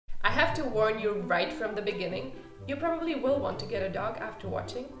have to warn you right from the beginning, you probably will want to get a dog after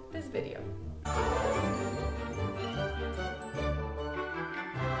watching this video.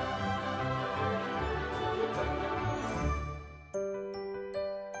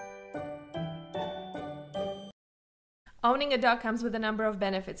 Owning a dog comes with a number of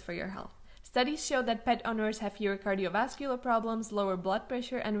benefits for your health. Studies show that pet owners have fewer cardiovascular problems, lower blood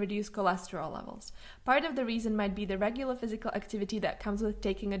pressure, and reduced cholesterol levels. Part of the reason might be the regular physical activity that comes with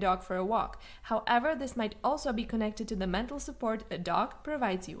taking a dog for a walk. However, this might also be connected to the mental support a dog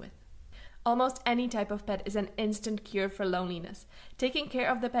provides you with. Almost any type of pet is an instant cure for loneliness. Taking care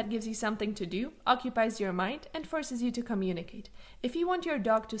of the pet gives you something to do, occupies your mind, and forces you to communicate. If you want your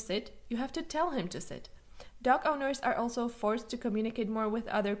dog to sit, you have to tell him to sit. Dog owners are also forced to communicate more with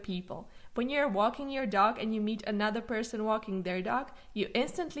other people. When you're walking your dog and you meet another person walking their dog, you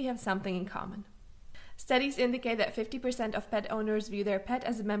instantly have something in common. Studies indicate that 50% of pet owners view their pet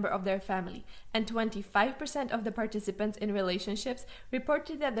as a member of their family, and 25% of the participants in relationships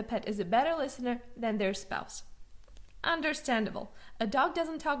reported that the pet is a better listener than their spouse. Understandable. A dog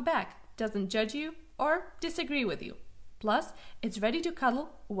doesn't talk back, doesn't judge you, or disagree with you. Plus, it's ready to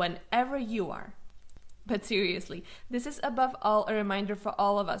cuddle whenever you are. But seriously, this is above all a reminder for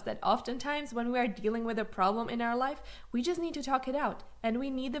all of us that oftentimes when we are dealing with a problem in our life, we just need to talk it out, and we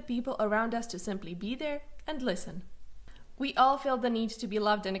need the people around us to simply be there and listen. We all feel the need to be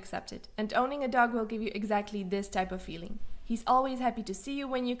loved and accepted, and owning a dog will give you exactly this type of feeling. He's always happy to see you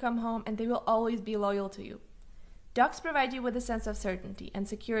when you come home, and they will always be loyal to you. Dogs provide you with a sense of certainty and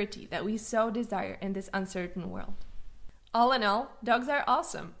security that we so desire in this uncertain world. All in all, dogs are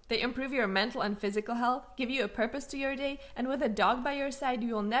awesome. They improve your mental and physical health, give you a purpose to your day, and with a dog by your side,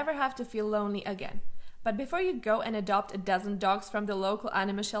 you will never have to feel lonely again. But before you go and adopt a dozen dogs from the local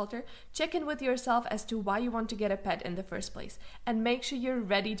animal shelter, check in with yourself as to why you want to get a pet in the first place, and make sure you're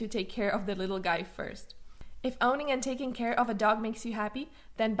ready to take care of the little guy first. If owning and taking care of a dog makes you happy,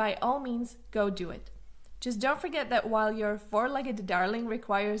 then by all means, go do it. Just don't forget that while your four-legged darling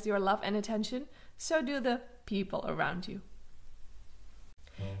requires your love and attention, so do the people around you.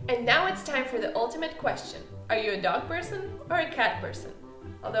 And now it's time for the ultimate question. Are you a dog person or a cat person?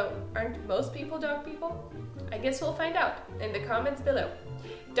 Although, aren't most people dog people? I guess we'll find out in the comments below.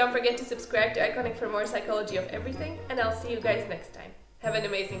 Don't forget to subscribe to Iconic for more psychology of everything, and I'll see you guys next time. Have an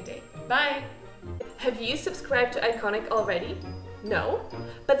amazing day. Bye! Have you subscribed to Iconic already? No?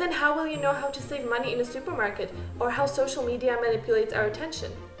 But then how will you know how to save money in a supermarket or how social media manipulates our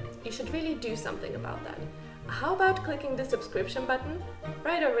attention? You should really do something about that. How about clicking the subscription button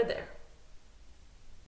right over there?